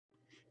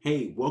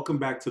Hey, welcome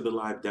back to the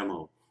live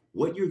demo.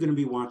 What you're going to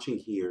be watching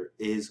here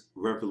is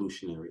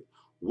revolutionary.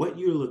 What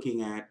you're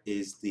looking at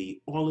is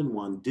the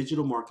all-in-one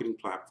digital marketing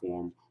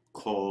platform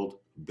called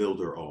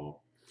Builderall.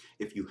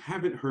 If you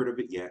haven't heard of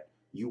it yet,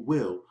 you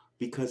will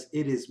because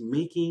it is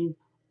making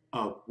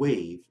a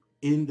wave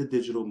in the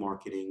digital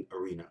marketing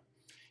arena.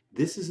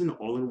 This is an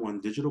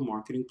all-in-one digital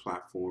marketing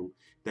platform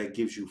that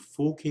gives you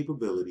full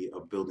capability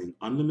of building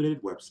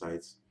unlimited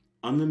websites,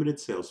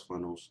 unlimited sales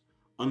funnels,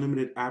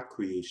 unlimited app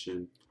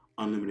creation,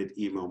 unlimited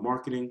email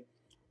marketing,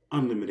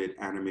 unlimited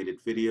animated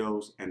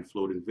videos and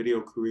floating video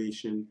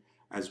creation,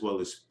 as well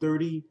as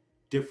 30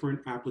 different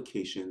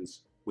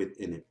applications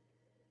within it.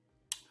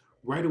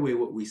 Right away,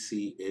 what we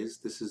see is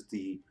this is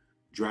the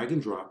drag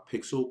and drop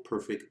pixel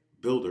perfect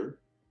builder.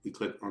 We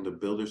click on the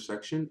builder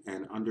section,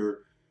 and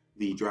under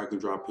the drag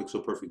and drop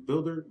pixel perfect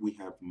builder, we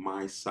have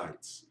my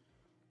sites.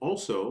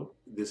 Also,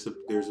 there's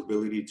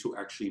ability to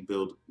actually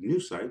build new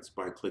sites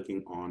by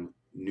clicking on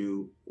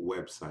new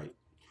website.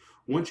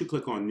 Once you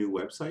click on new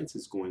websites,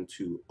 it's going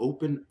to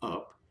open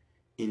up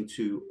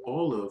into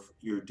all of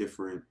your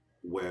different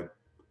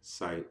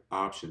website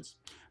options.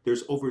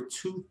 There's over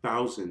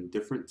 2,000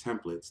 different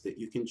templates that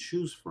you can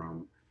choose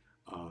from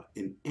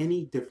in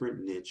any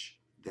different niche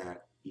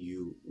that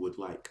you would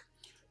like.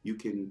 You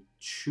can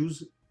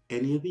choose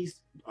any of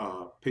these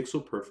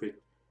pixel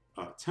perfect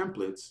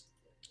templates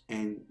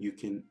and you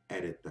can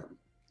edit them.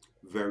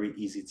 Very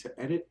easy to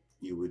edit.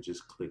 You would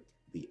just click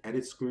the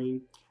edit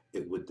screen.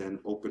 It would then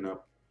open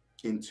up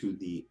into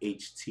the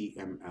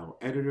HTML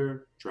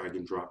editor, drag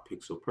and drop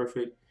pixel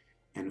perfect,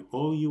 and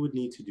all you would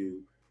need to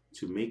do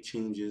to make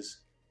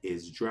changes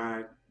is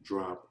drag,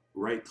 drop,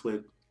 right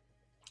click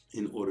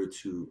in order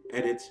to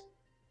edit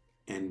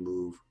and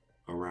move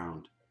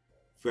around.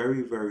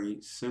 Very,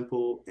 very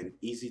simple and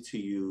easy to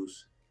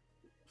use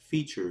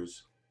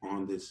features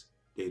on this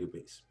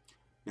database.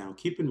 Now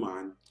keep in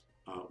mind,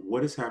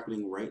 what is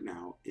happening right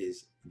now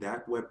is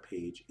that web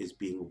page is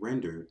being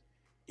rendered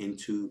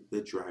into the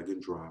drag and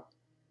drop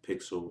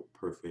pixel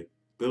perfect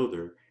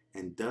builder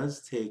and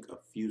does take a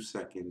few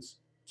seconds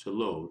to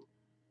load,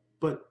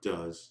 but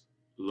does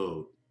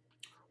load.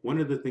 One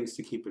of the things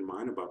to keep in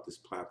mind about this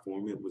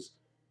platform, it was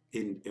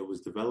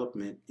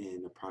development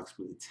in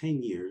approximately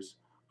 10 years.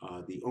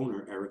 The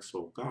owner, Eric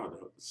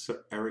Solgado,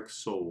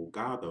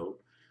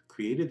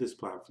 created this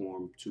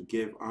platform to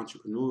give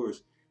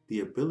entrepreneurs the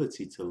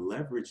ability to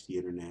leverage the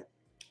internet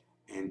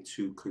and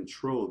to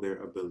control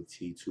their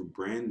ability to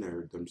brand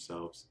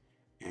themselves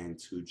and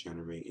to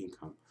generate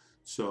income.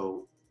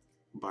 So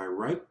by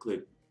right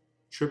click,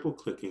 triple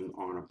clicking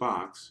on a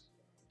box,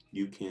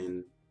 you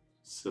can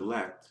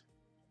select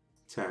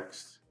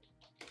text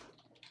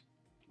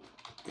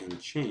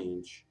and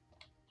change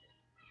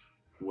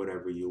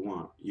whatever you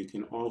want. You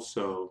can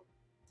also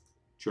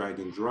drag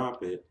and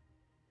drop it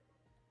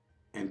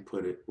and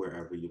put it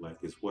wherever you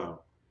like as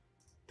well.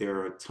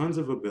 There are tons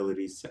of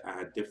abilities to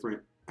add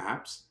different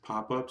apps,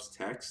 pop-ups,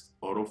 text,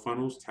 auto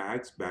funnels,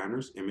 tags,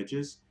 banners,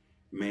 images,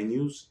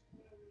 menus,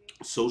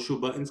 social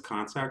buttons,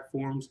 contact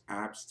forms,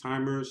 apps,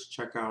 timers,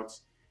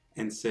 checkouts,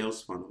 and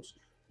sales funnels.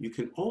 You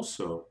can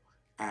also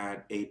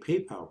add a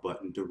PayPal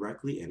button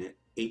directly in it,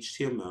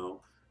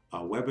 HTML, a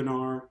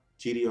webinar,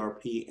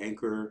 GDRP,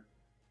 Anchor,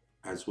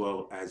 as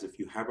well as if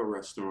you have a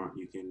restaurant,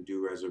 you can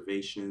do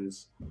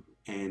reservations,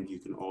 and you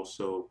can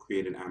also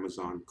create an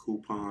Amazon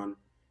coupon,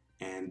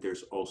 and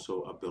there's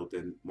also a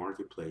built-in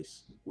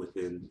marketplace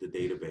within the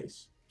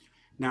database.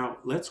 Now,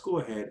 let's go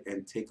ahead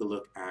and take a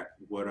look at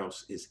what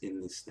else is in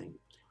this thing.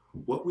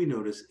 What we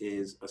notice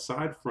is,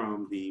 aside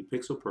from the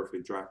Pixel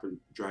Perfect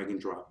drag and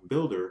drop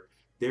builder,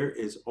 there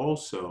is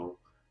also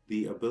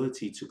the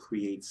ability to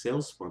create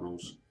sales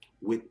funnels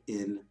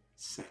within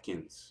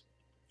seconds.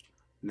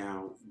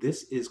 Now,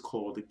 this is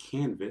called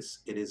Canvas.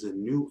 It is a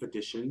new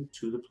addition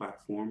to the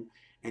platform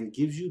and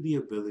gives you the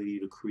ability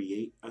to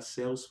create a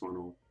sales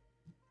funnel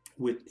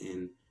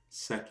within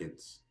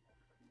seconds.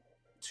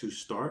 To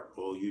start,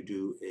 all you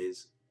do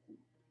is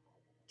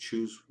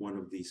choose one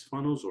of these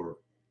funnels or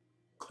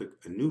click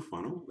a new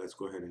funnel. Let's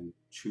go ahead and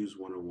choose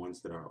one of the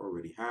ones that I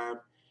already have.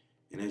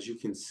 And as you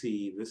can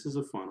see, this is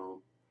a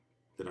funnel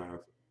that I've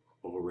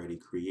already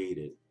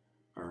created.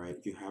 All right,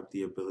 you have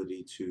the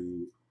ability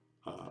to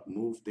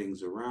move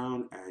things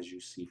around as you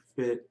see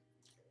fit,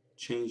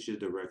 change the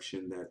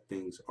direction that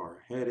things are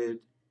headed,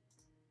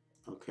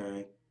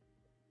 okay,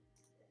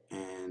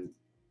 and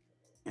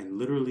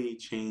literally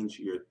change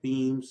your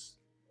themes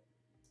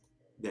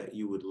that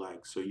you would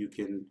like. So you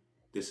can,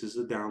 this is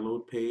a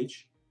download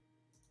page.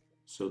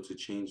 So to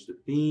change the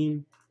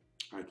theme,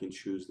 I can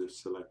choose the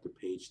select the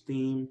page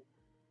theme.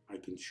 I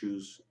can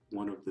choose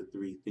one of the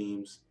 3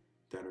 themes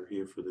that are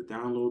here for the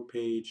download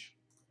page.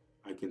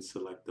 I can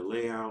select the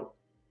layout.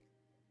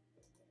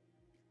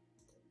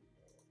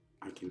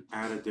 I can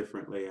add a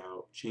different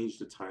layout, change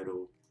the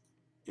title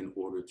in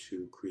order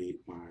to create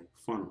my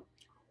funnel.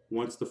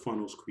 Once the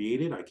funnel is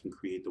created, I can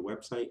create the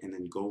website and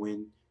then go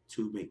in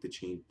to make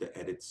the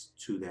edits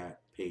to that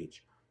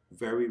page.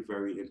 Very,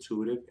 very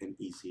intuitive and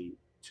easy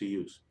to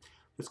use.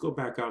 Let's go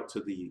back out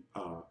to the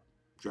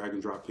drag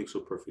and drop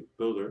pixel perfect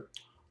builder,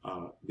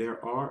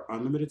 there are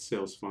unlimited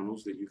sales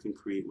funnels that you can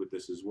create with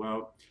this as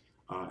well,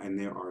 and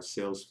there are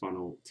sales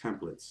funnel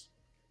templates.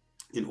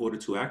 In order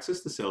to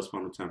access the sales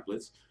funnel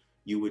templates,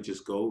 you would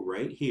just go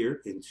right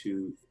here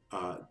into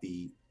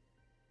the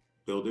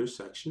builder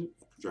section,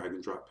 drag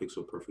and drop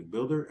pixel perfect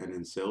builder, and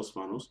then sales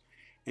funnels,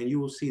 and you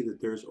will see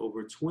that there's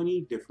over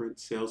 20 different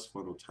sales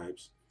funnel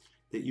types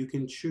that you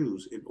can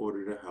choose in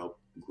order to help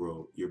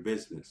grow your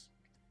business.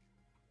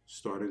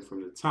 Starting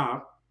from the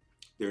top,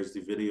 there's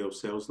the video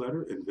sales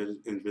letter,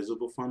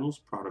 invisible funnels,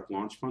 product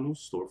launch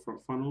funnels,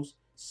 storefront funnels,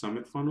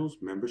 summit funnels,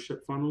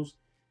 membership funnels,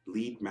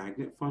 lead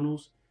magnet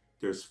funnels.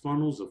 There's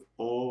funnels of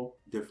all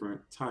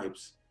different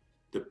types.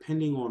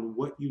 Depending on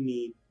what you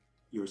need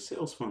your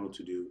sales funnel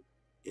to do,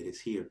 it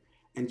is here.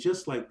 And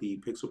just like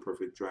the Pixel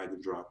Perfect drag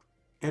and drop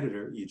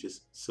editor, you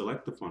just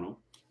select the funnel.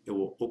 It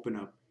will open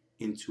up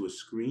into a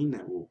screen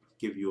that will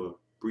give you a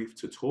brief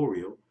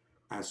tutorial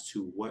as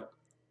to what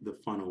the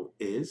funnel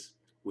is,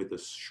 with a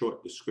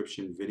short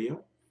description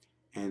video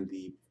and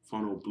the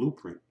funnel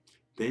blueprint.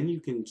 Then you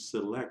can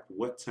select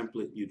what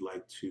template you'd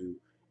like to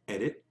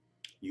edit.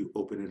 You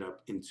open it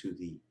up into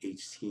the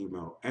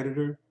HTML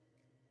editor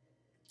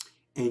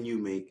and you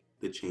make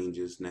the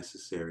changes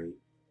necessary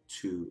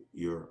to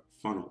your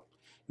funnel.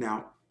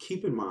 Now,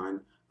 keep in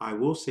mind, I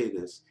will say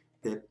this,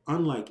 that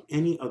unlike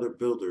any other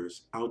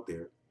builders out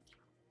there,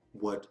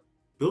 what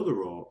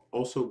Builderall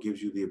also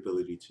gives you the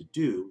ability to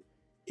do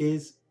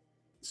is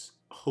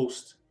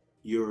host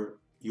your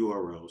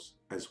URLs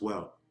as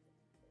well.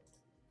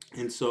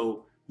 And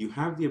so you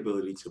have the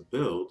ability to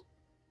build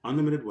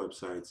unlimited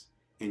websites,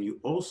 and you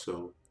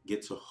also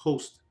get to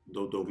host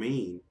the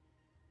domain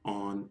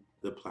on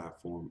the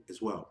platform as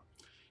well.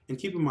 And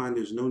keep in mind,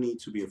 there's no need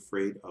to be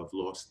afraid of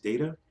lost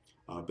data.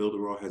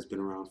 Builderall has been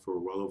around for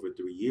well over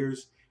 3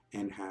 years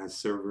and has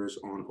servers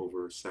on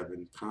over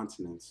 7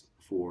 continents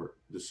for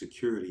the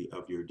security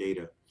of your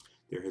data.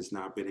 There has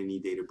not been any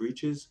data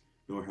breaches,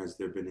 nor has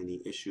there been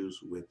any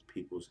issues with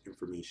people's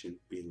information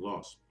being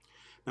lost.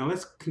 Now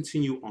let's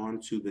continue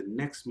on to the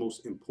next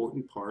most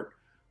important part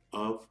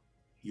of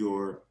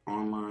your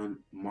online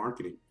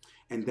marketing,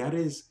 and that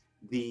is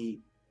the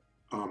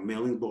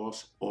Mailing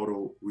Boss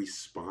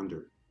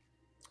autoresponder.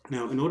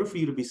 Now, in order for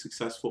you to be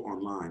successful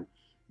online,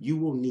 you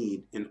will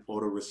need an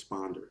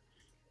autoresponder.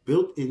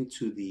 Built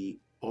into the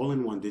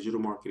all-in-one digital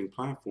marketing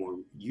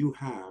platform, you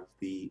have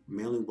the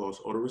Mailing Boss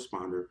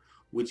autoresponder,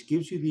 which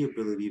gives you the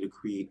ability to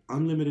create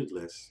unlimited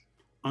lists,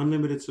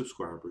 unlimited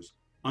subscribers,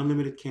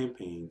 unlimited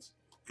campaigns,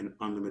 and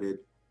unlimited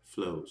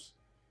flows.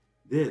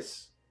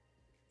 This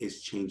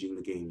is changing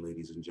the game,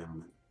 ladies and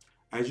gentlemen.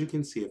 As you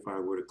can see, if I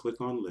were to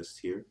click on lists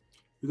here,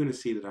 you're going to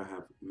see that I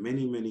have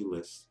many, many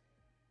lists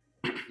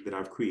that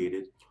I've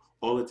created,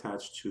 all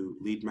attached to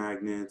lead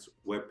magnets,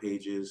 web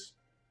pages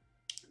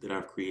that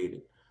I've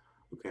created,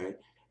 okay?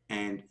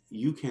 And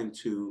you can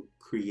too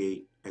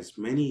create as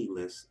many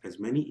lists, as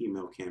many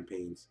email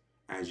campaigns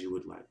as you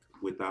would like,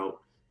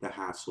 without the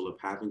hassle of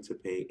having to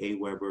pay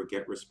Aweber,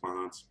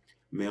 GetResponse,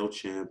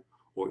 MailChimp,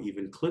 or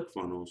even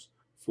ClickFunnels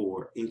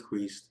for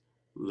increased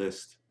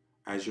list.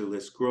 As your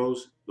list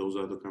grows, those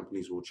other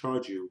companies will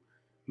charge you.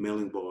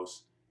 Mailing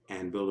Boss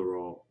and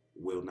Builderall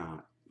will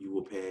not. You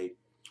will pay,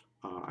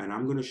 and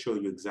I'm going to show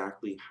you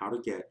exactly how to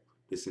get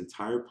this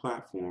entire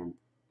platform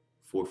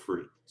for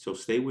free. So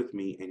stay with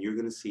me and you're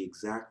going to see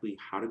exactly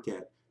how to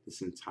get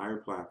this entire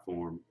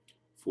platform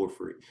for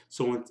free.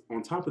 So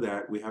on top of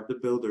that, we have the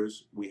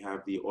builders, we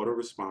have the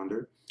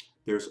autoresponder,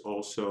 there's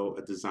also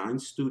a design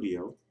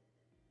studio,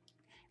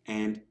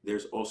 and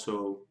there's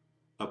also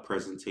a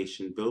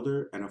presentation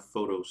builder and a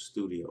photo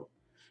studio.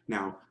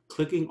 Now,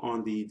 clicking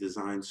on the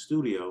design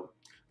studio,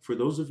 for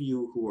those of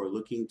you who are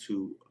looking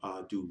to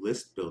do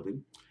list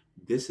building,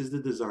 this is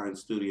the design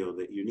studio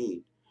that you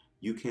need.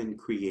 You can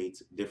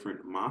create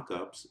different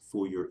mock-ups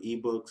for your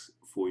ebooks,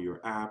 for your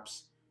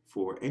apps,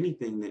 for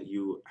anything that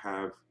you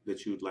have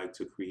that you'd like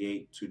to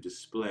create to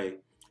display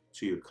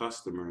to your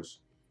customers.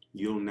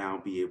 You'll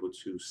now be able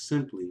to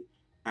simply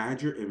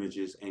add your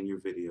images and your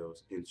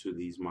videos into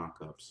these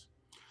mock-ups.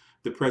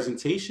 The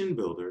presentation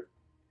builder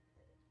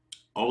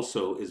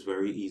also is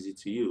very easy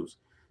to use.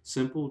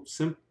 Simple,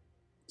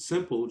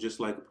 just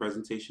like a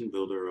presentation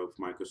builder of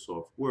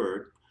Microsoft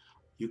Word.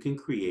 You can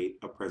create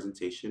a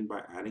presentation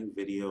by adding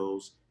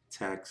videos,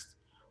 text,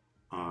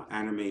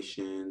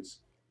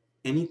 animations,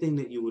 anything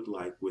that you would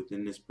like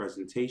within this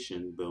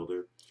presentation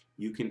builder,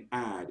 you can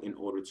add in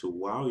order to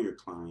wow your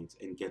clients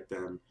and get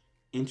them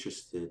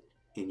interested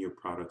in your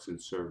products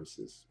and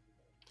services.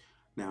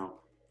 Now,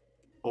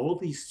 all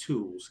these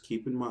tools,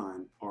 keep in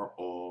mind, are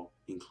all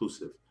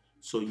inclusive.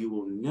 So you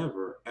will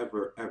never,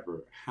 ever,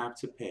 ever have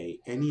to pay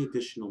any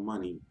additional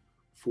money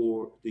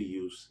for the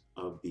use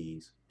of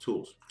these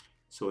tools.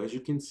 So as you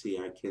can see,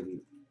 I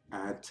can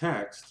add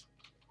text,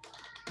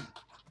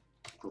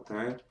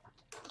 okay?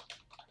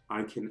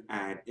 I can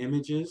add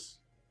images,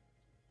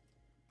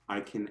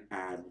 I can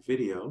add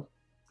video,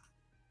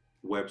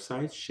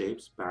 websites,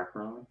 shapes,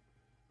 background,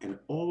 and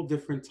all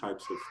different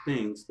types of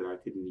things that I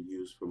can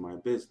use for my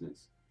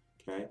business,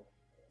 okay?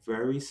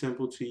 Very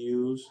simple to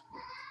use,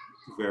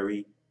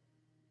 very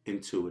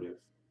intuitive.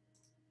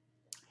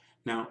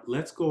 Now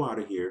let's go out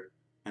of here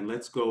and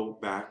let's go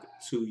back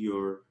to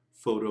your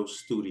photo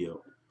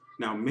studio.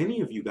 Now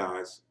many of you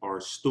guys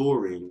are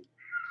storing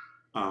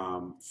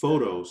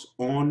photos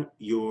on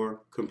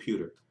your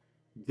computer.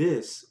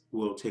 This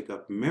will take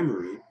up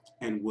memory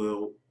and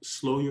will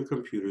slow your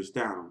computers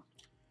down.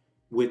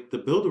 With the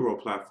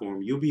Builderall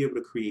platform, you'll be able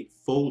to create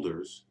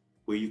folders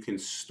where you can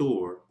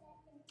store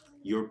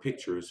your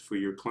pictures for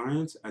your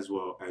clients as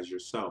well as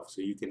yourself.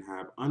 So you can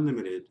have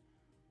unlimited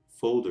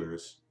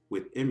folders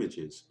with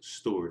images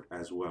stored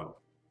as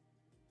well.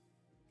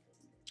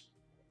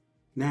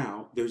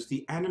 Now, there's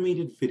the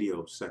animated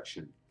video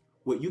section.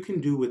 What you can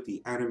do with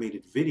the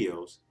animated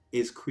videos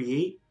is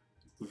create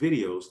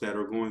videos that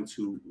are going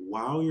to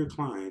wow your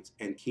clients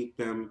and keep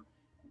them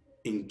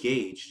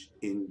engaged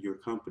in your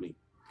company.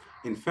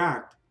 In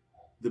fact,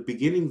 the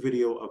beginning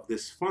video of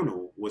this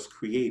funnel was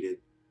created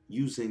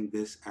using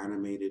this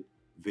animated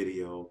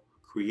video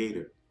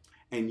creator.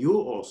 And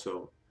you'll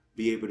also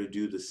be able to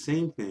do the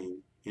same thing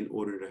in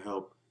order to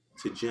help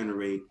to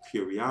generate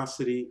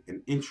curiosity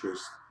and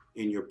interest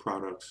in your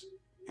products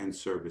and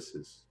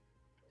services.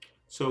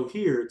 So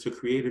here, to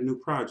create a new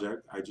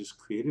project, I just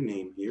create a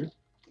name here.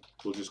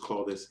 We'll just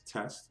call this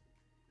test.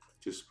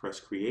 Just press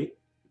create.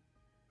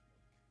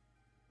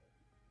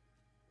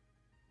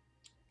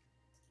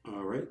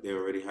 All right, they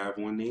already have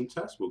one name,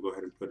 test. We'll go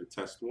ahead and put a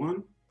test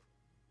one.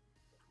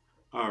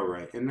 All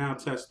right, and now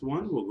test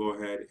one, we'll go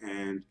ahead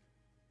and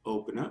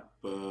open up,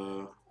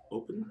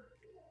 open.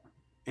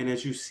 And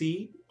as you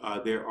see,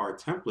 there are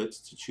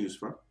templates to choose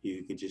from.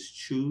 You can just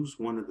choose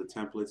one of the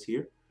templates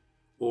here,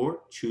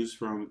 or choose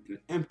from an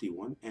empty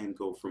one and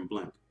go from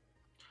blank.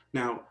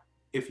 Now,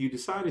 if you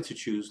decided to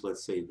choose,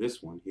 let's say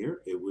this one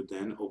here, it would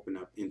then open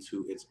up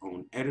into its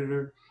own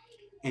editor,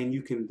 and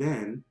you can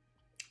then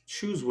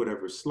choose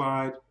whatever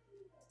slide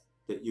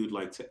that you'd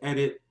like to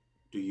edit.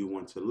 Do you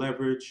want to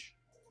leverage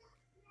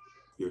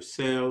your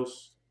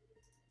sales?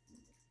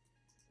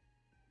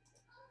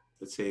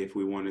 Let's say if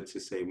we wanted to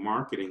say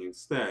marketing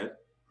instead,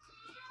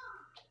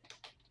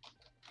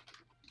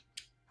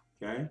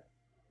 okay,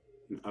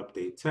 and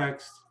update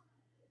text.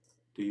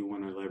 Do you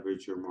want to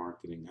leverage your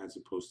marketing as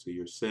opposed to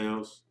your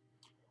sales?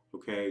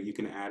 Okay, you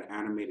can add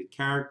animated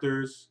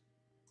characters.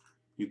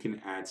 You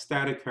can add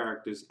static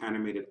characters,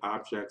 animated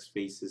objects,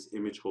 faces,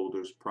 image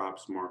holders,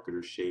 props,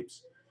 markers,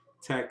 shapes,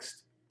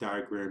 text,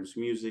 diagrams,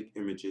 music,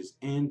 images,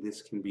 and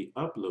this can be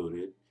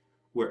uploaded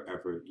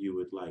wherever you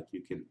would like.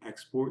 You can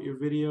export your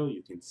video,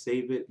 you can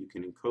save it, you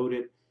can encode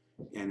it,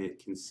 and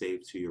it can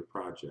save to your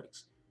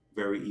projects.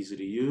 Very easy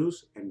to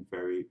use and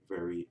very,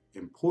 very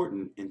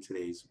important in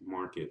today's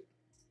market.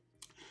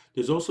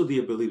 There's also the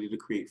ability to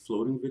create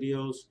floating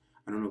videos.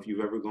 I don't know if you've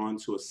ever gone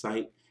to a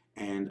site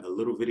and a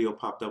little video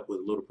popped up with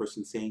a little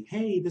person saying,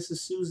 "Hey, this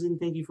is Susan.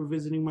 Thank you for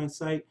visiting my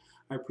site.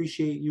 I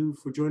appreciate you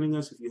for joining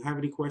us. If you have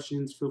any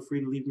questions, feel free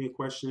to leave me a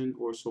question,"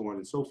 or so on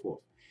and so forth.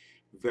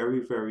 Very,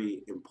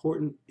 very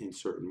important in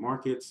certain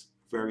markets.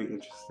 Very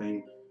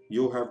interesting.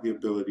 You'll have the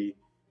ability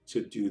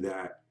to do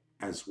that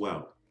as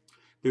well.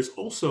 There's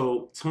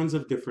also tons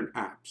of different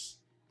apps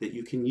that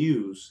you can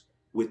use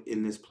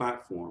within this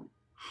platform.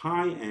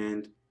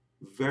 High-end,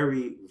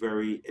 very,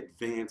 very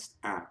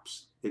advanced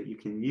apps that you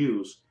can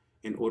use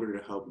in order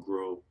to help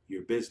grow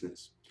your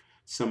business.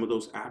 Some of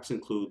those apps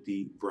include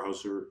the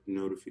browser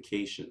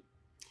notification.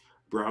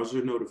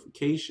 Browser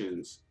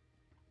notifications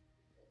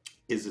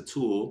is a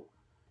tool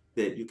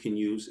that you can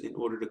use in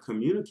order to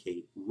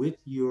communicate with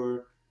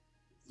your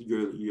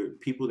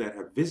people that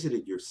have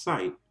visited your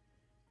site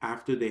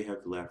after they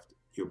have left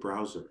your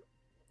browser.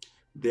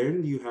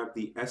 Then you have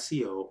the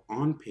SEO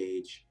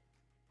on-page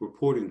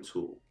reporting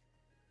tool.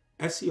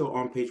 SEO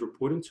on-page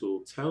reporting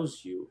tool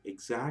tells you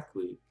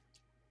exactly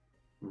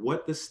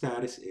what the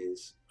status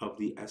is of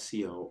the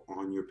SEO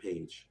on your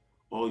page.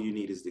 All you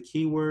need is the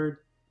keyword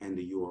and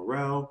the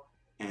URL,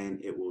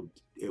 and it will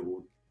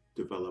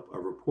develop a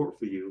report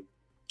for you,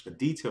 a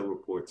detailed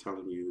report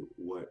telling you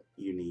what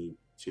you need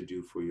to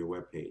do for your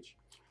web page.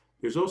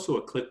 There's also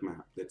a click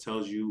map that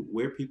tells you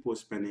where people are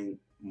spending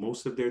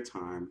most of their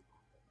time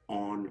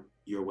on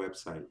your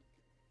website.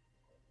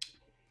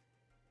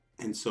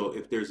 And so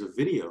if there's a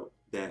video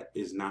that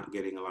is not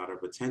getting a lot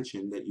of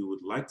attention that you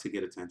would like to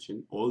get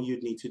attention, all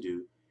you'd need to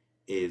do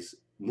is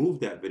move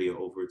that video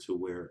over to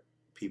where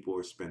people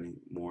are spending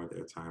more of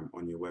their time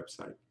on your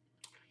website.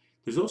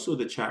 There's also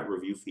the chat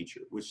review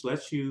feature, which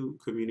lets you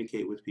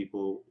communicate with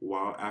people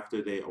while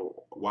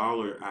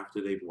or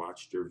after they've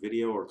watched your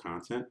video or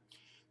content.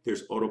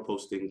 There's auto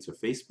posting to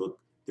Facebook.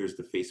 There's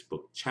the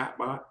Facebook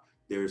chatbot.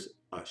 There's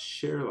a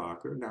share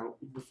locker. Now,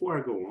 before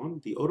I go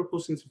on, the auto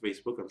posting to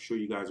Facebook, I'm sure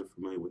you guys are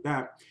familiar with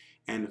that.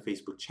 And the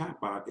Facebook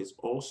chatbot is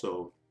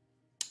also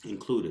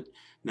included.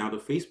 Now, the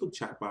Facebook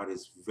chatbot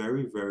is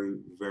very, very,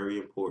 very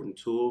important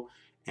tool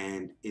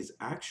and is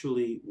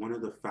actually one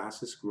of the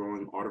fastest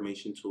growing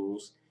automation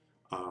tools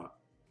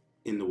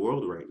in the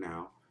world right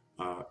now,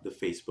 the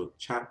Facebook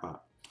chatbot.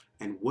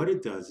 And what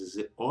it does is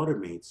it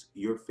automates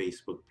your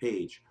Facebook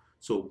page.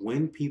 So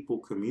when people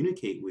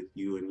communicate with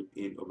you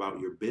about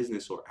your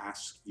business or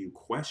ask you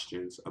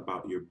questions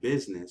about your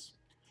business,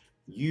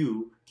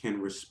 you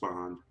can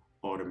respond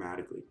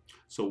automatically.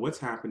 So what's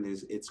happened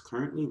is it's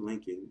currently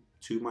linking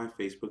to my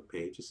Facebook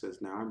page. It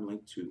says now I'm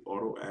linked to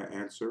auto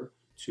answer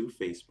to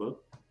Facebook.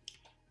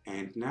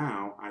 And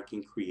now I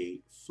can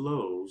create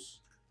flows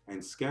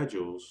and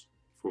schedules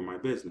for my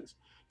business.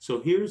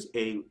 So here's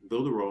a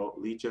Builderall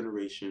lead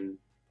generation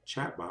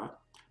chatbot.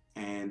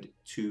 And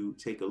to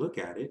take a look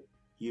at it,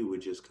 you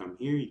would just come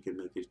here. You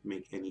can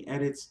make any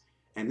edits.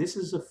 And this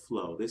is a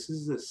flow. This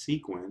is a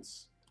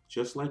sequence,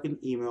 just like an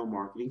email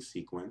marketing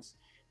sequence.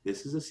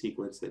 This is a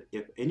sequence that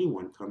if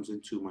anyone comes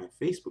into my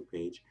Facebook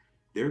page,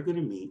 they're going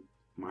to meet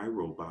my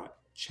robot,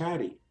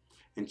 Chatty.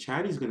 And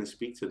Chatty's going to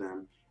speak to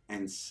them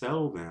and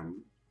sell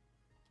them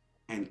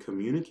and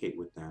communicate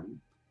with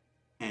them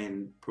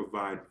and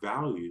provide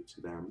value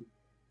to them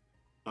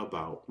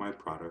about my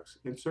products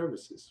and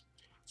services.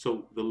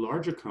 So the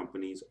larger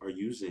companies are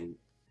using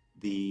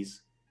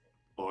these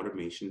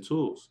automation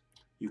tools.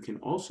 You can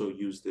also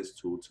use this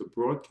tool to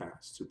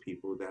broadcast to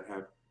people that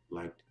have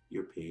liked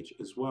your page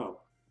as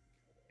well.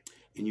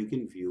 And you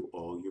can view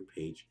all your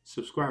page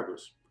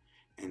subscribers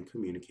and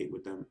communicate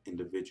with them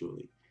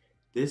individually.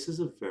 This is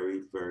a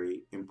very,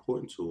 very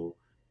important tool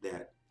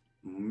that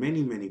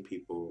many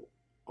people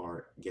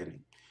are getting.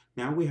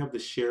 Now we have the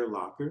share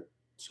locker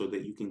so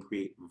that you can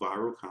create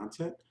viral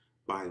content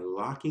by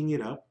locking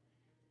it up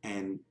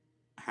and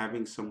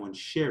having someone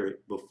share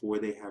it before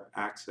they have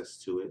access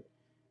to it.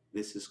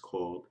 This is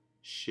called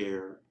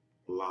share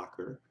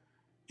locker,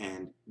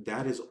 and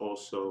that is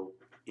also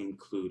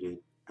included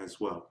as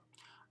well.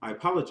 I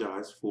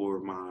apologize for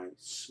my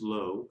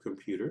slow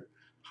computer.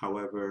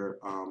 However,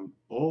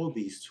 all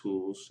these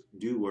tools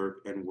do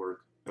work and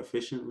work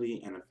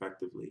efficiently and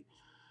effectively.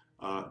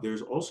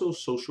 There's also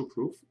social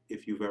proof.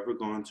 If you've ever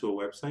gone to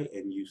a website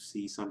and you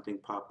see something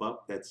pop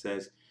up that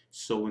says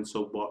so and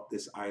so bought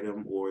this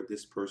item or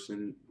this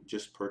person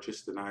just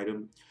purchased an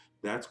item,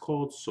 that's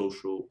called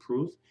social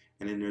proof.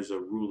 And then there's a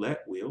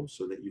roulette wheel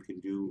so that you can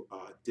do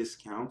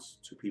discounts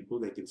to people.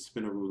 They can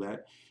spin a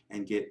roulette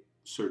and get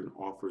certain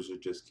offers or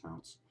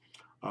discounts.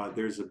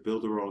 There's a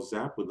Builderall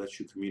Zap, which lets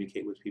you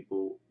communicate with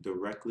people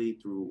directly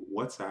through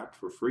WhatsApp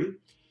for free.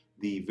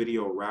 The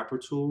video wrapper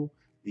tool,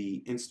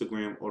 the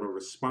Instagram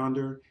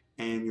autoresponder,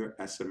 and your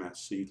SMS.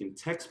 So you can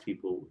text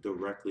people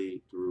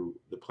directly through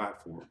the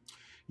platform.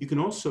 You can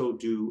also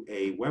do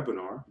a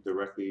webinar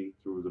directly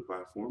through the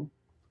platform,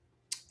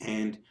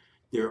 and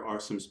there are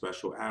some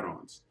special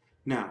add-ons.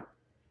 Now,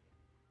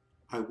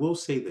 I will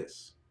say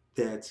this,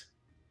 that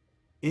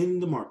in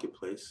the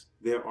marketplace,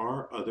 there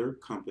are other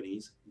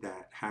companies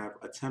that have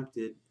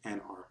attempted and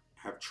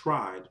have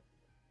tried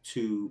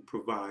to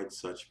provide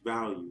such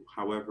value.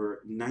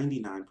 However,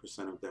 99%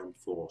 of them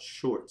fall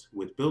short,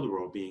 with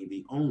Builderall being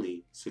the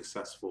only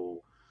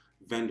successful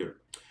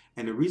vendor.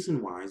 And the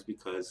reason why is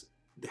because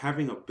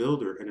having a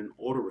builder and an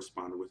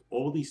autoresponder with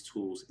all these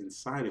tools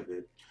inside of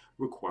it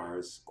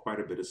requires quite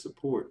a bit of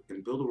support.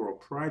 And Builderall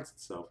prides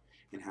itself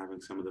in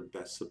having some of the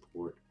best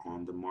support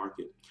on the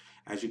market.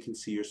 As you can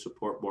see, your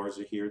support bars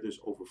are here. There's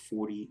over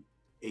 40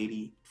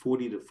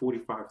 to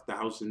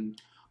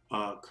 45,000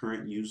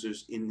 current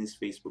users in this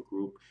Facebook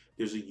group.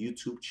 There's a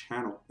YouTube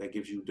channel that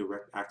gives you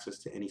direct access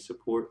to any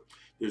support.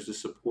 There's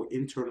the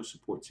internal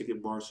support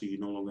ticket bar, so you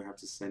no longer have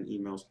to send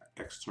emails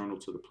external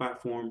to the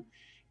platform.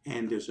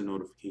 And there's a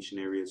notification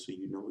area so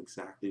you know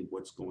exactly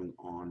what's going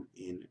on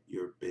in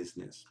your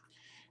business.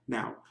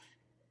 Now,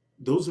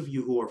 those of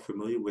you who are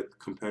familiar with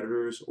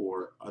competitors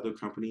or other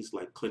companies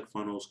like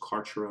ClickFunnels,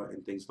 Kartra,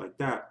 and things like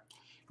that,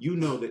 you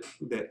know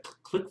that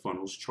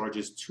ClickFunnels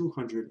charges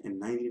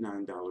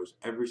 $299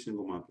 every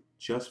single month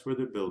just for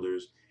their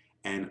builders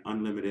and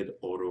unlimited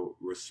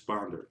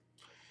autoresponder.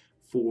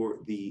 For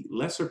the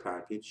lesser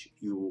package,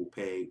 you will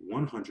pay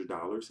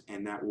 $100,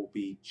 and that will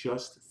be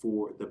just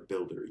for the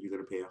builder. You're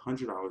going to pay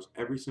 $100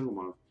 every single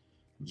month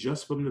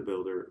just from the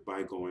builder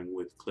by going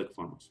with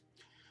ClickFunnels.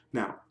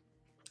 Now,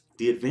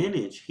 the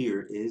advantage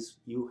here is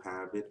you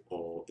have it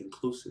all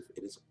inclusive.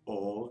 It is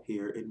all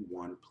here in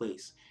one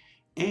place.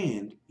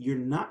 And you're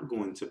not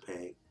going to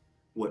pay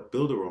what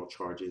Builderall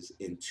charges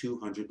in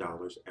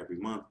 $200 every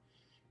month.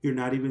 You're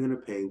not even going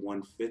to pay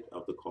 1/5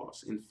 of the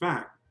cost. In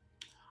fact,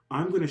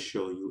 I'm going to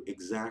show you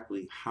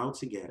exactly how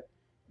to get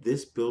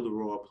this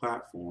Builderall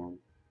platform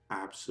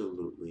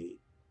absolutely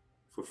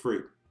for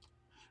free.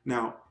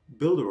 Now,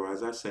 Builderall,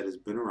 as I said, has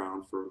been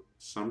around for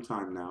some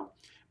time now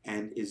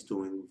and is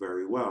doing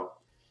very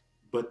well.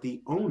 But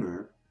the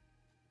owner,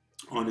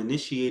 on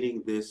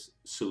initiating this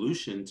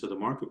solution to the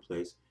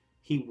marketplace,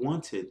 he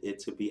wanted it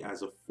to be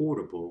as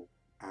affordable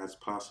as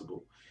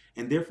possible,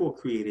 and therefore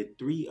created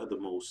 3 of the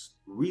most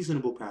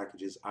reasonable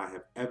packages I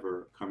have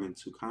ever come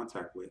into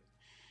contact with.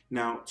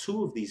 Now,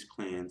 2 of these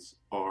plans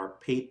are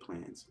paid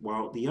plans,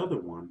 while the other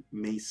one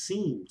may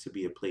seem to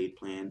be a paid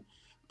plan,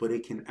 but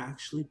it can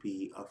actually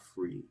be a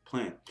free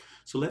plan.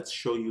 So let's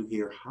show you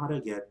here how to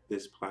get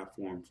this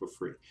platform for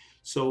free.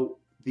 So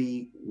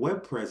the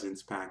web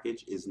presence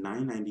package is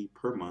 $9.90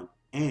 per month,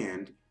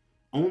 and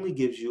only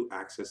gives you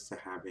access to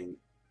having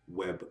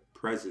web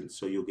presence.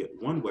 So you'll get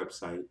one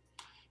website,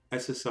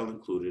 SSL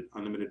included,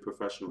 unlimited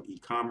professional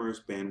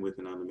e-commerce, bandwidth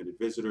and unlimited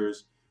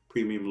visitors,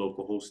 premium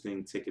local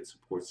hosting, ticket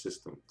support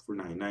system for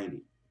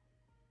 $9.90.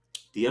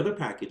 The other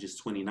package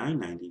is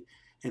 $29.90,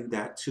 and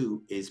that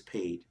too is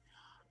paid.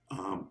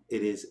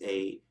 It is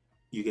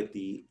you get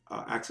the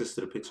access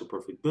to the Pixel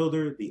Perfect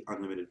Builder, the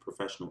unlimited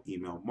professional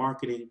email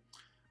marketing,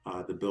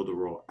 the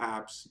Builderall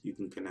apps. You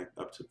can connect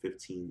up to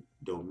 15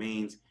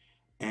 domains,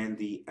 and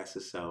the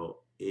SSL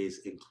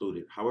is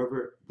included.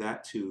 However,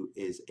 that too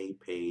is a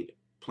paid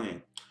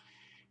plan.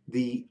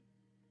 The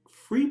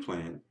free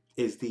plan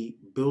is the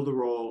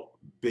Builderall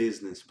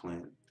Business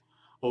Plan.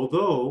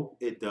 Although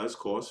it does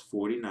cost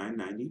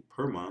 $49.90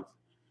 per month,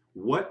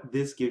 what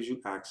this gives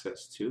you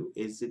access to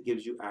is it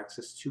gives you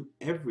access to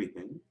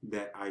everything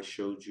that I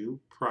showed you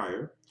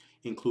prior,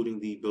 including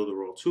the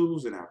Builderall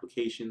tools and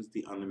applications,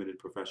 the unlimited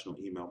professional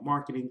email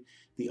marketing,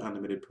 the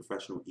unlimited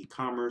professional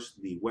e-commerce,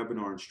 the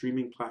webinar and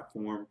streaming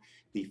platform,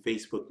 the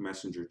Facebook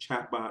Messenger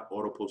chatbot,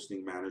 auto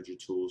posting manager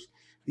tools,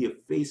 the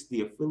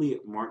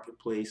affiliate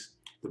marketplace,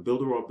 the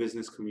Builderall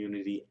business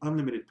community,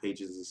 unlimited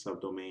pages and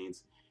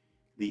subdomains.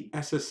 The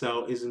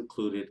SSL is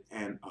included,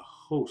 and a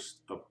host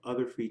of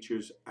other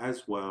features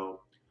as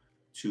well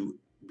to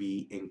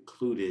be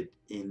included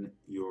in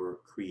your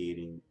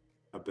creating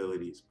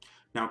abilities.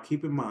 Now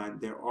keep in mind,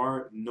 there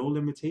are no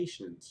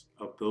limitations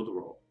of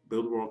Builderall.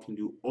 Builderall can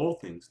do all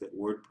things that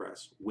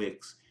WordPress,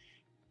 Wix,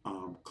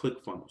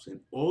 ClickFunnels,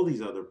 and all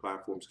these other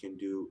platforms can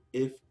do,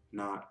 if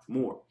not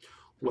more.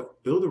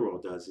 What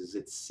Builderall does is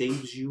it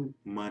saves you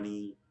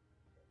money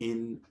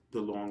in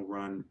the long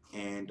run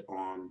and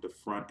on the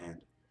front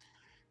end.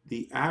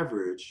 The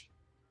average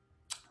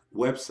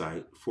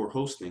website for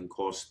hosting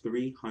costs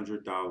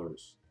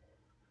 $300,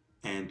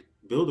 and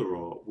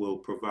Builderall will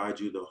provide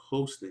you the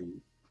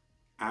hosting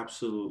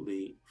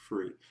absolutely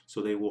free.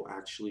 So they will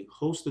actually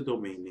host the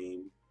domain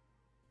name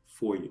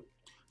for you.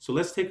 So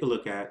let's take a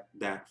look at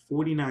that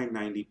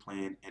 $49.90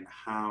 plan and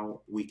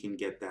how we can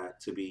get that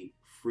to be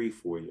free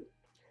for you.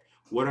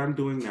 What I'm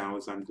doing now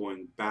is I'm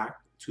going back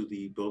to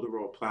the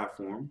Builderall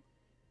platform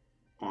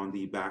on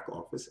the back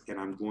office, and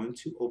I'm going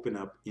to open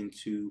up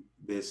into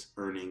this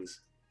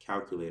earnings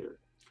calculator.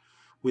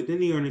 Within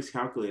the earnings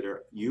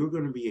calculator, you're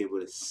going to be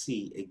able to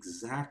see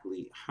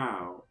exactly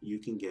how you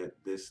can get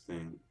this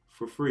thing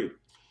for free.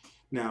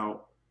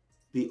 Now,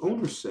 the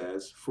owner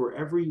says for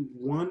every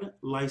one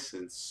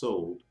license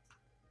sold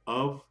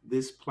of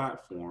this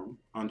platform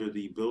under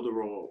the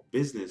Builderall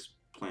business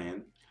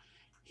plan,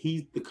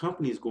 the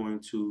company is going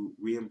to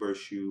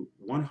reimburse you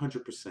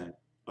 100%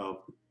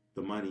 of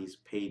the monies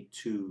paid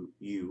to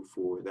you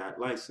for that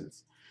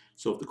license.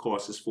 So if the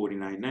cost is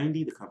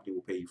 $49.90, the company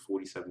will pay you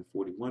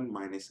 $47.41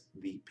 minus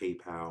the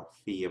PayPal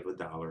fee of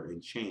 $1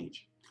 and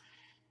change.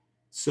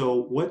 So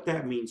what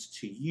that means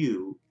to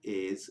you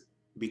is,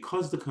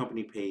 because the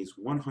company pays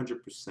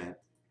 100%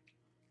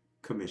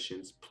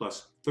 commissions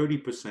plus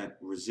 30%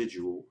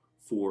 residual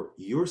for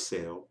your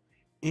sale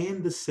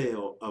and the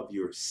sale of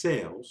your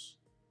sales,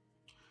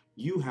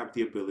 you have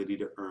the ability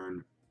to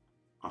earn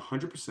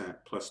 100%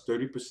 plus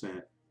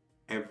 30%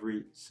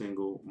 every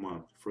single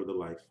month for the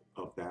life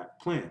of that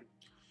plan.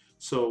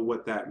 So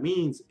what that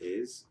means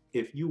is,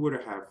 if you were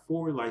to have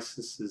 4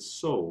 licenses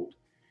sold,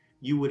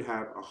 you would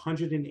have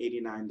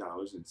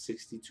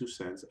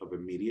 $189.62 of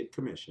immediate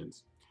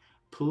commissions,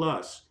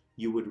 plus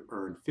you would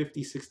earn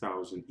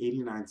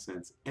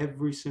 $56.89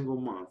 every single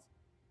month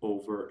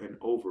over and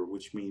over,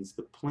 which means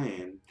the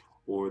plan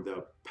or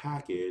the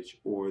package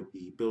or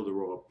the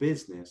Builderall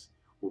business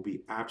will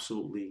be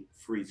absolutely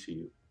free to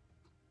you.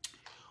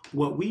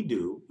 What we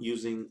do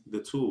using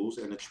the tools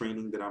and the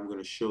training that I'm going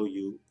to show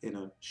you in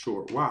a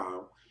short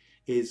while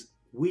is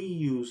we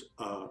use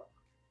a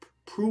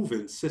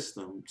proven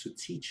system to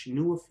teach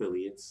new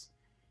affiliates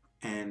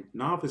and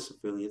novice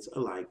affiliates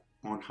alike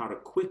on how to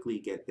quickly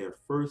get their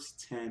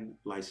first 10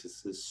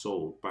 licenses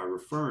sold by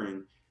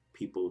referring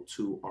people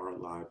to our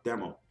live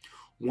demo.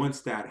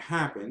 Once that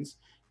happens,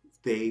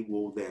 they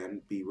will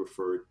then be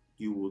referred,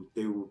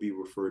 they will be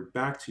referred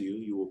back to you.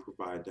 You will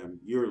provide them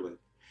your link.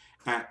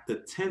 At the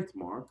 10th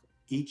mark,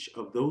 each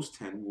of those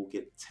 10 will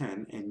get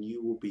 10, and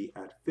you will be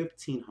at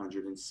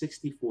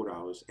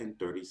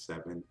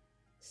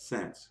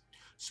 $1,564.37.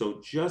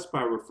 So just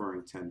by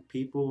referring 10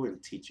 people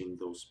and teaching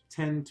those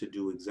 10 to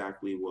do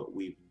exactly what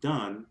we've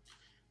done,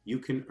 you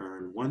can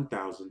earn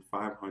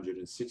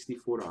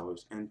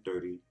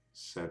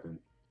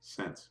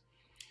 $1,564.37.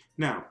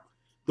 Now,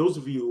 those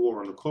of you who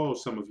are on the call,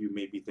 some of you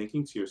may be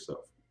thinking to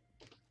yourself,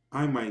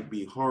 I might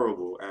be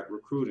horrible at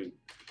recruiting.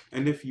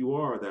 And if you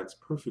are, that's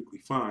perfectly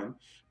fine,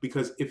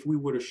 because if we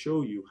were to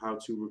show you how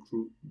to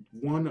recruit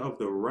one of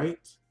the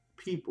right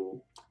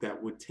people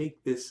that would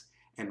take this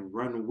and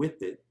run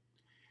with it,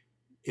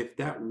 if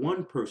that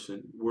one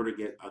person were to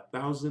get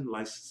 1,000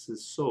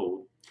 licenses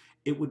sold,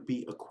 it would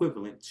be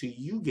equivalent to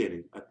you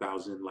getting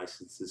 1,000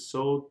 licenses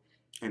sold,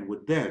 and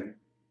would then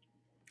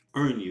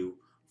earn you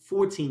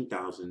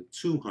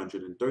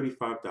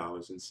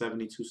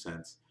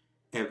 $14,235.72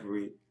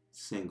 every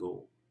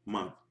single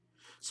month.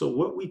 So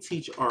what we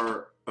teach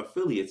our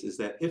affiliates is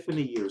that if in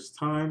a year's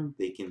time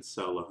they can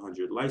sell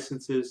 100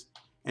 licenses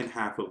and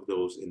half of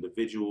those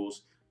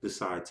individuals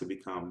decide to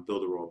become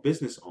Builderall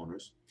business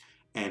owners,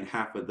 and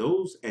half of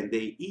those, and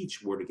they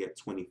each were to get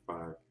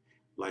 25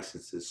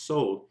 licenses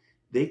sold,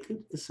 they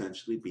could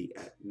essentially be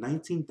at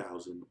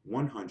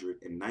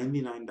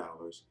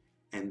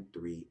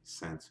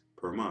 $19,199.03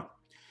 per month.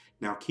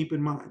 Now keep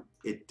in mind,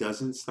 it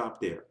doesn't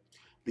stop there.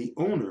 The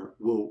owner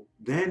will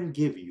then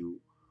give you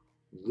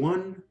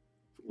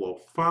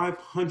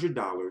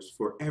 $500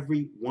 for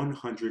every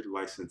 100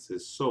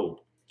 licenses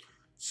sold.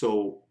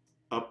 So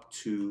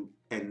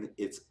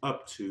it's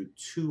up to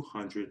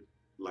 200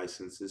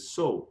 licenses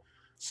sold.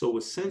 So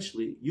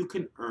essentially, you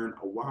can earn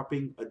a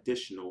whopping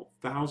additional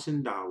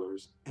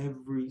 $1,000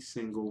 every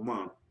single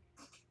month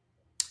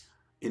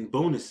in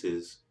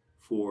bonuses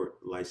for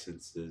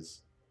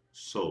licenses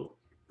sold,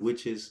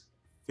 which is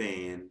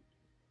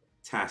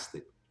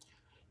fantastic.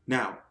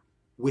 Now,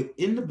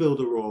 within the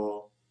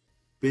Builderall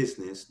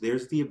business,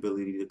 there's the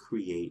ability to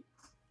create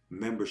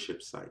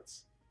membership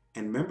sites.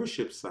 And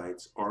membership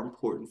sites are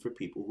important for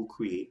people who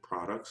create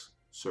products,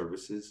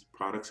 services,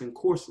 products, and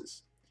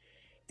courses.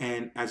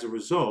 And as a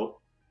result,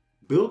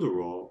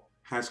 Builderall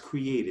has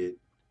created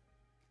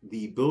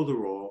the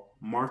Builderall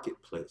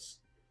Marketplace.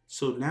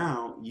 So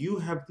now you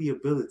have the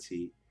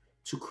ability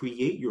to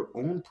create your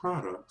own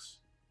products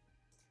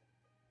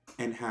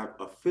and have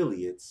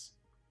affiliates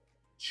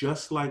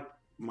just like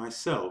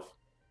myself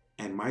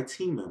and my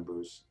team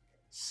members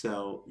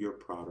sell your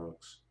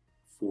products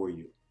for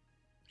you,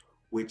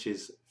 which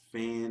is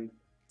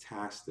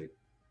fantastic.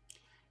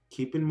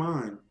 Keep in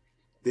mind,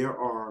 there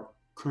are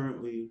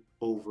currently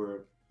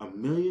over $1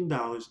 million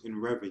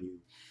in revenue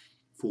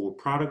for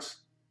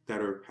products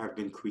that have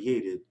been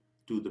created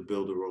through the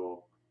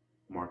Builderall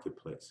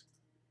Marketplace.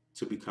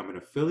 To become an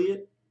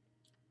affiliate,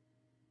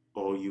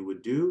 all you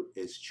would do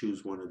is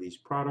choose one of these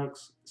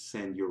products,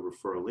 send your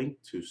referral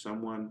link to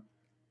someone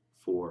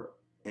for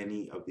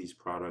any of these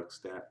products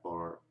that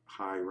are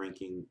high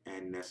ranking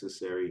and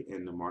necessary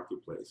in the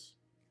marketplace.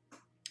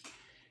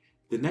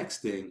 The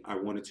next thing I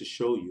wanted to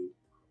show you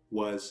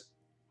was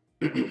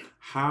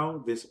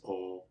how this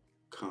all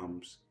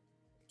comes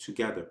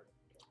together.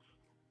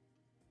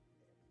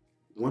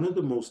 One of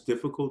the most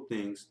difficult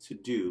things to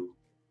do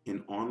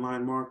in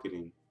online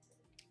marketing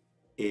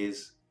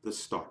is the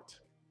start.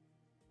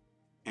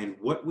 And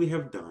what we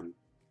have done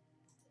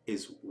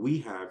is we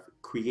have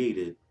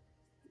created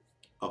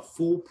a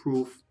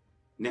foolproof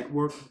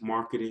network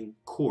marketing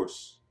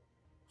course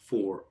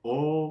for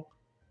all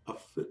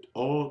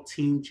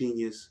Team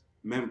Genius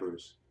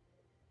members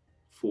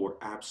for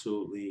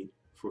absolutely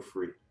for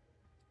free.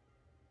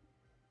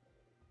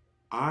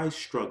 I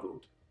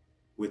struggled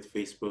with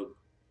Facebook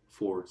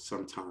for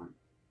some time,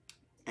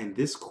 and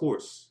this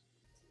course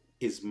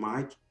is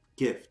my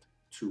gift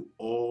to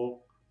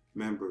all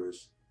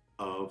members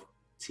of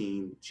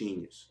Team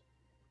Genius.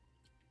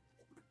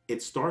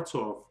 It starts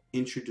off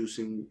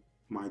introducing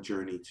my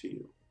journey to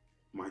you,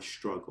 my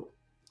struggle,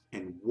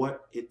 and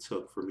what it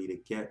took for me to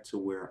get to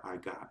where I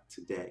got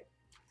today.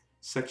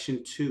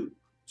 Section 2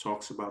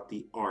 talks about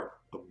the art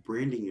of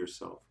branding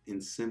yourself in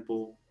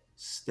simple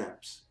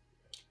steps.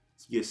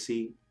 You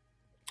see,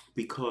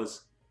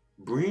 because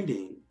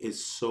branding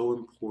is so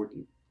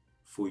important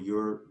for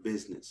your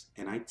business,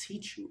 and I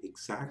teach you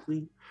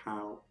exactly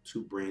how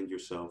to brand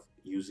yourself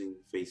using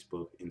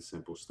Facebook in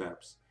simple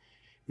steps.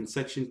 In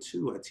section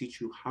 2, I teach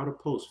you how to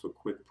post for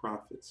quick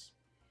profits.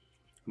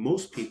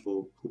 Most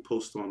people who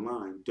post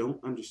online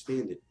don't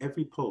understand it.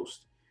 Every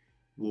post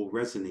will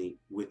resonate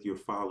with your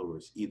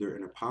followers, either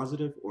in a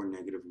positive or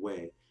negative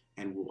way,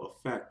 and will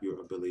affect your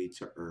ability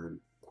to earn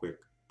quick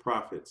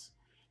profits.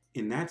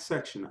 In that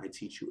section, I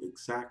teach you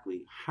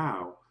exactly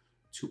how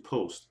to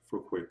post for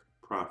quick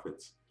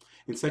profits.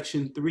 In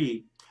section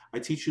 3, I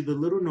teach you the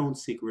little known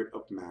secret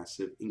of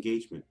massive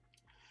engagement.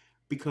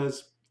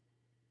 Because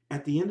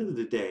at the end of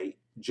the day,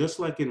 just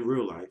like in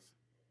real life,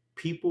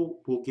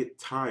 people will get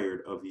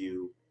tired of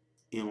you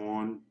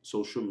on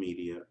social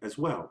media as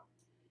well.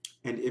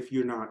 And if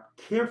you're not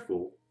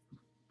careful,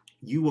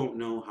 you won't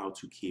know how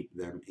to keep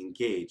them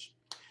engaged.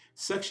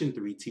 Section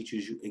 3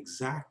 teaches you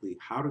exactly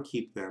how to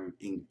keep them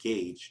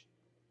engaged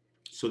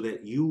so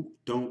that you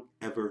don't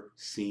ever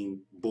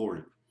seem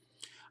boring.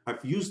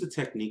 I've used a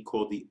technique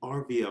called the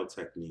RVL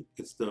technique.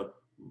 It's the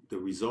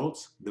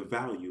results, the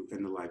value,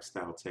 and the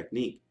lifestyle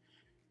technique.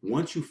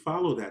 Once you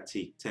follow that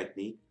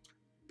technique,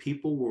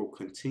 people will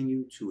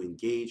continue to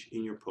engage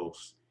in your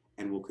posts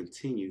and will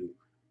continue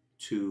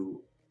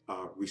to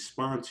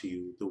respond to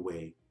you the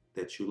way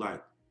that you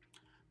like.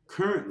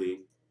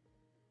 Currently,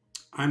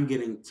 I'm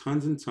getting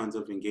tons and tons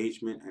of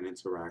engagement and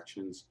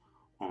interactions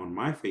on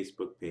my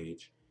Facebook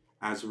page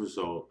as a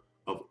result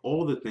of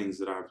all the things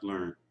that I've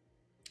learned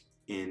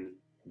in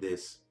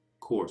this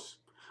course.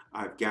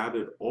 I've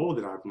gathered all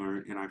that I've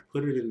learned and I've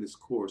put it in this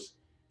course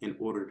in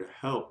order to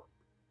help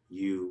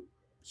you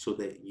so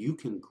that you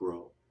can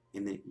grow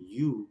and that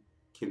you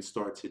can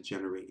start to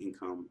generate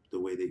income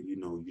the way that you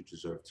know you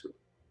deserve to.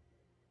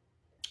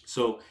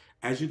 So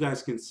as you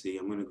guys can see,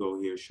 I'm going to go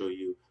here, show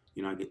you,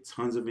 I get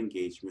tons of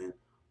engagement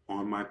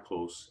on my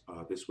posts.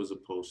 This was a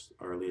post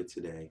earlier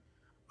today.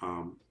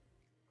 Um,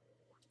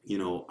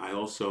 I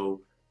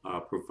also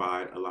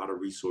provide a lot of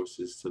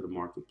resources to the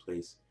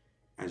marketplace.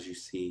 As you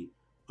see,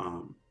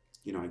 um,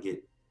 I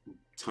get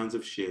tons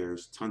of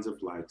shares, tons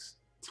of likes,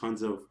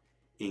 tons of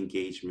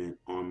engagement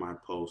on my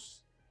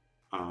posts.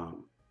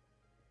 Um,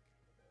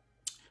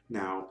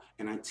 Now,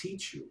 and I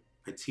teach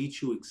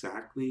you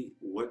exactly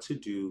what to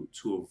do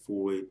to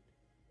avoid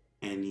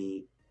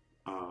any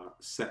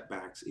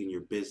setbacks in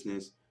your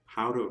business,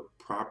 how to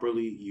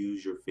properly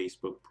use your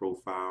Facebook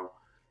profile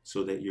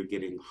so that you're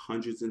getting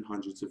hundreds and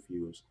hundreds of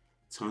views,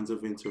 tons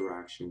of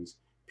interactions,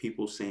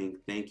 people saying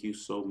thank you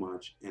so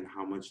much and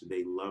how much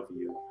they love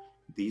you.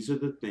 These are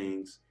the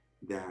things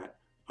that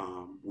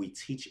we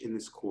teach in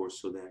this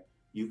course so that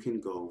you can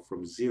go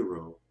from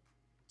zero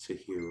to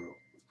hero.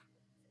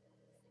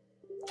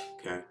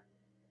 Okay.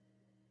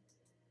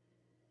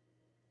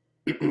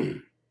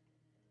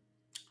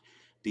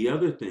 the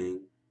other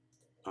thing,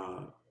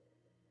 uh,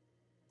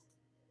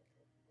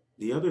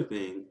 the other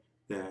thing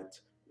that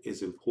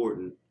is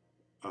important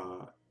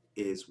uh,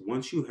 is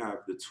once you have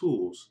the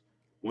tools,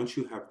 once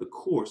you have the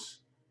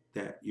course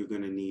that you're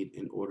going to need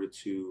in order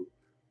to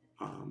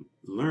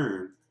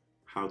learn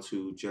how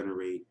to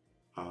generate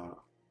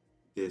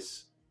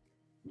this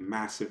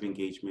massive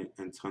engagement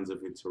and tons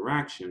of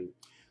interaction,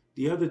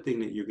 the other thing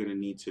that you're going to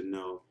need to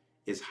know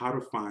is how to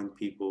find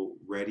people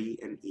ready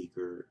and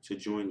eager to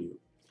join you.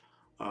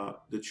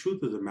 The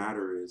truth of the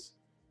matter is,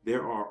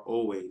 there are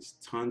always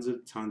tons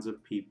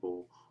of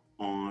people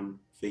on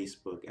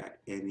Facebook at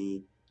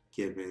any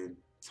given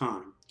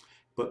time,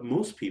 but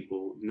most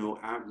people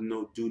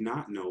do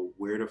not know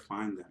where to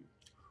find them.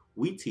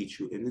 We teach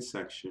you in this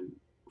section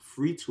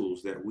free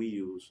tools that we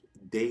use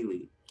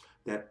daily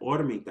that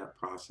automate that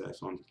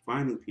process on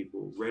finding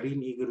people ready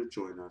and eager to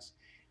join us,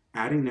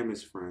 adding them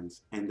as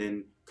friends, and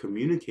then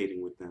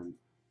communicating with them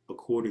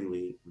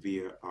accordingly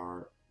via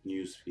our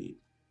newsfeed.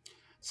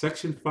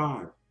 Section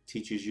 5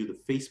 teaches you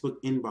the Facebook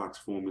inbox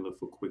formula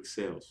for quick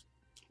sales.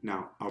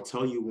 Now, I'll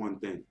tell you one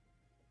thing.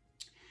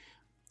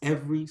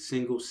 Every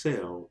single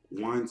sale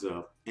winds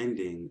up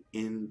ending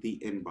in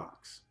the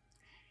inbox.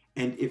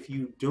 And if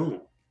you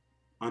don't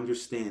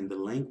understand the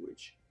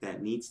language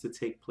that needs to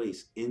take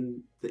place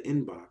in the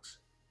inbox,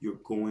 you're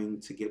going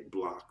to get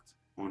blocked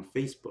on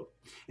Facebook.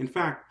 In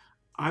fact,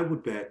 I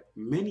would bet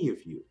many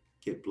of you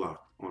get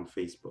blocked on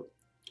Facebook.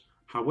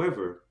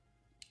 However,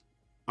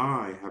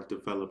 I have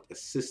developed a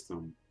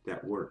system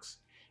that works,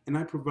 and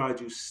I provide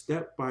you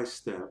step by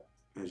step,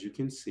 as you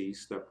can see,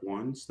 step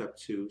 1, step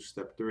 2,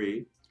 step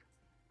 3,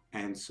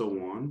 and so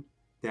on,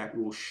 that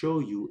will show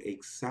you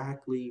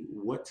exactly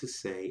what to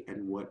say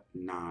and what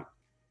not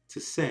to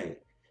say,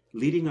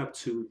 leading up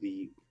to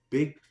the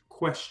big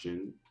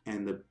question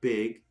and the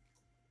big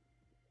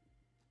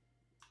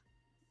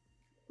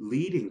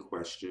leading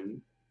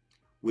question,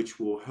 which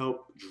will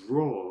help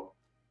draw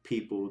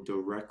people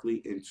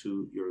directly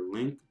into your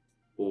link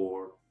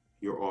or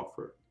your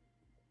offer.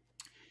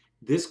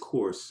 This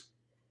course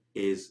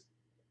is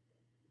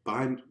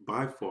by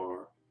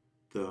far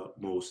the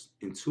most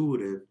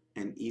intuitive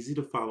and easy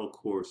to follow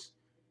course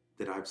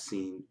that I've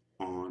seen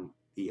on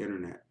the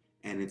internet,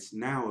 and it's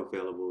now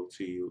available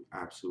to you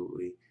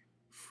absolutely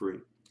free.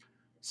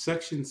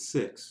 Section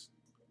 6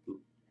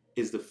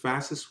 is the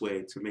fastest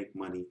way to make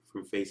money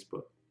from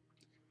Facebook.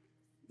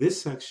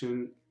 This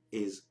section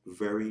is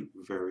very,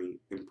 very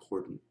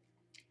important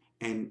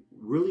and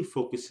really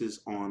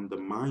focuses on the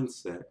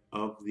mindset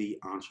of the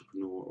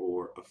entrepreneur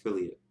or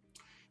affiliate.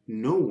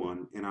 No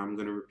one, and I'm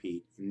going to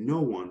repeat,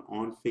 no one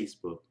on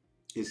Facebook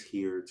is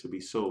here to be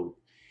sold.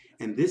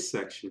 And this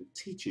section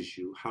teaches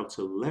you how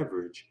to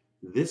leverage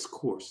this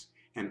course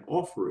and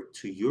offer it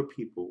to your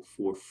people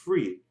for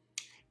free.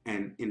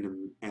 And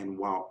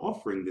while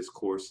offering this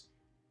course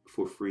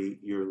for free,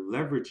 you're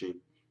leveraging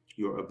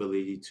your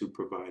ability to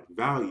provide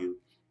value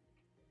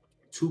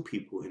to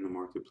people in the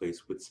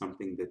marketplace with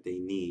something that they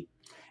need.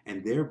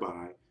 And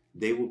thereby,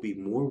 they will be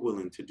more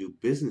willing to do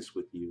business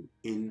with you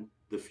in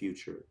the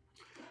future.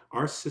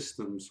 Our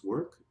systems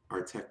work,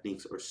 our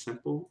techniques are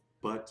simple,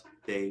 but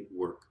they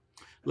work.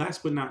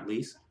 Last but not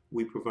least,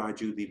 we provide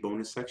you the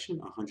bonus section,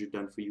 100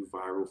 done for you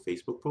viral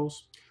Facebook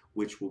posts,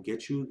 which will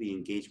get you the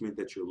engagement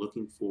that you're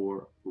looking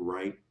for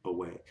right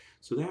away.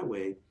 So that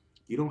way,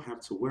 you don't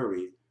have to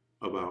worry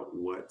about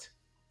what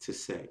to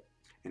say.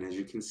 And as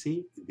you can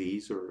see,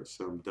 these are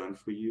some done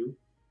for you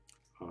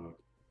uh,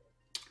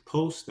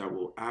 posts that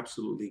will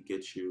absolutely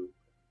get you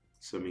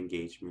some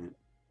engagement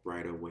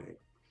right away.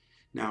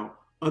 Now,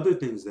 other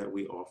things that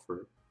we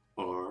offer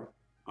are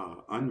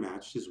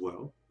unmatched as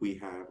well. We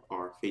have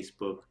our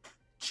Facebook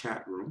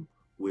chat room,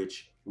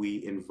 which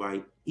we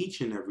invite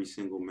each and every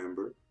single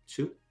member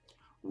to.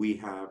 We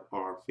have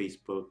our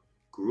Facebook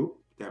group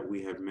that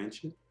we have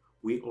mentioned.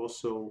 We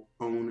also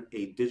own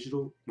a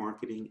digital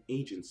marketing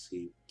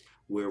agency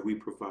where we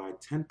provide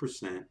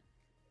 10%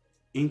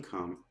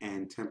 income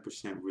and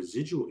 10%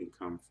 residual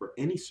income for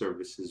any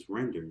services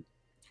rendered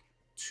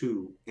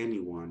to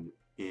anyone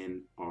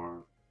in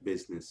our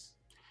business.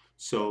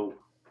 So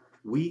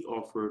we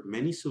offer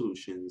many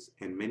solutions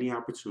and many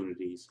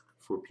opportunities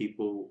for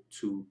people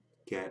to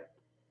get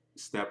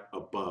step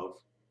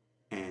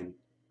and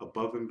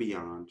above and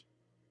beyond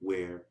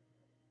where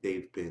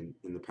they've been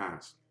in the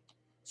past.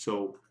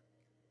 So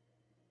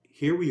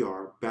here we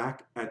are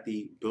back at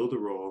the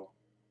Builderall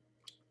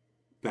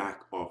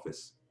back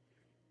office.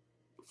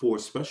 For a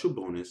special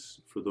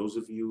bonus, for those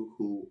of you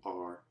who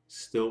are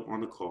still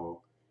on the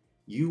call,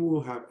 you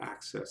will have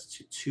access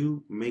to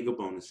 2 mega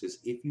bonuses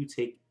if you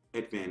take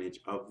advantage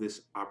of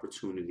this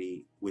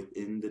opportunity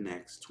within the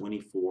next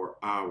 24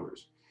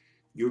 hours.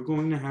 You're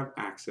going to have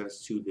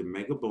access to the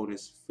Mega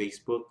Bonus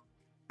Facebook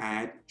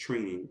ad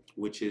training,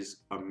 which is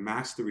a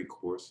mastery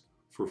course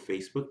for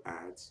Facebook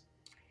ads.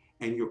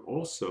 And you'll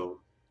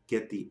also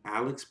get the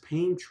Alex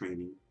Payne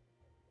training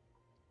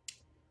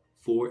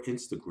for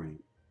Instagram.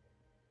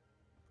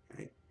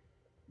 Okay?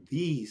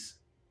 These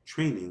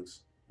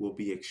trainings will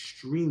be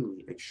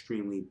extremely,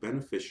 extremely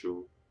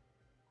beneficial,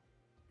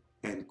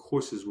 and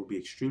courses will be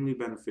extremely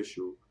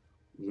beneficial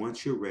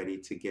once you're ready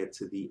to get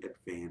to the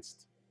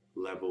advanced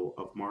level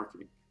of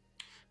marketing.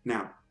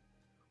 Now,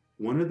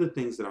 one of the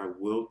things that I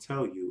will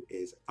tell you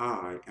is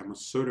I am a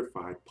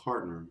certified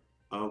partner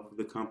of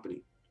the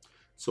company.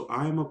 So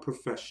I am a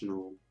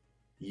professional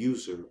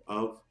user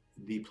of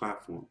the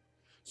platform.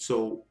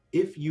 So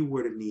if you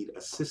were to need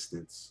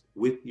assistance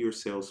with your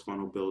sales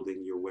funnel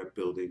building, your web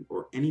building,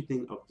 or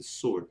anything of the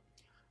sort,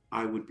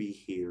 I would be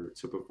here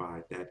to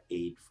provide that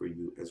aid for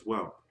you as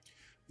well.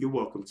 You're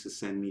welcome to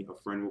send me a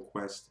friend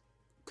request,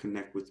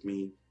 connect with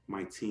me,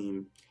 my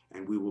team,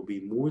 and we will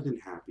be more than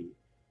happy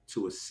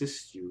to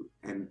assist you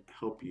and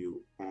help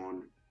you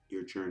on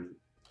your journey.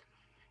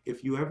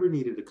 If you ever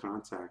needed to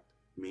contact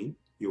me,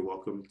 you're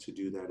welcome to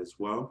do that as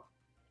well.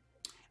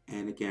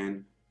 And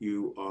again,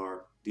 you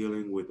are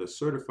dealing with a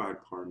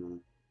certified partner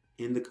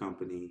in the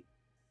company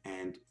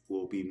and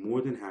will be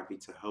more than happy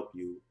to help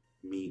you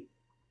meet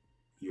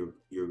your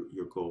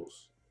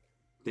goals.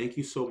 Thank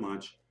you so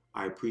much.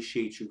 I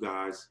appreciate you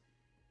guys.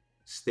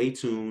 Stay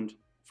tuned.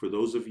 For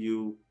those of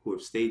you who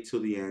have stayed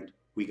till the end,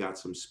 we got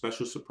some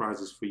special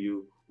surprises for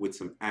you with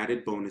some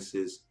added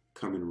bonuses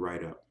coming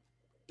right up.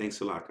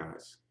 Thanks a lot,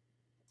 guys.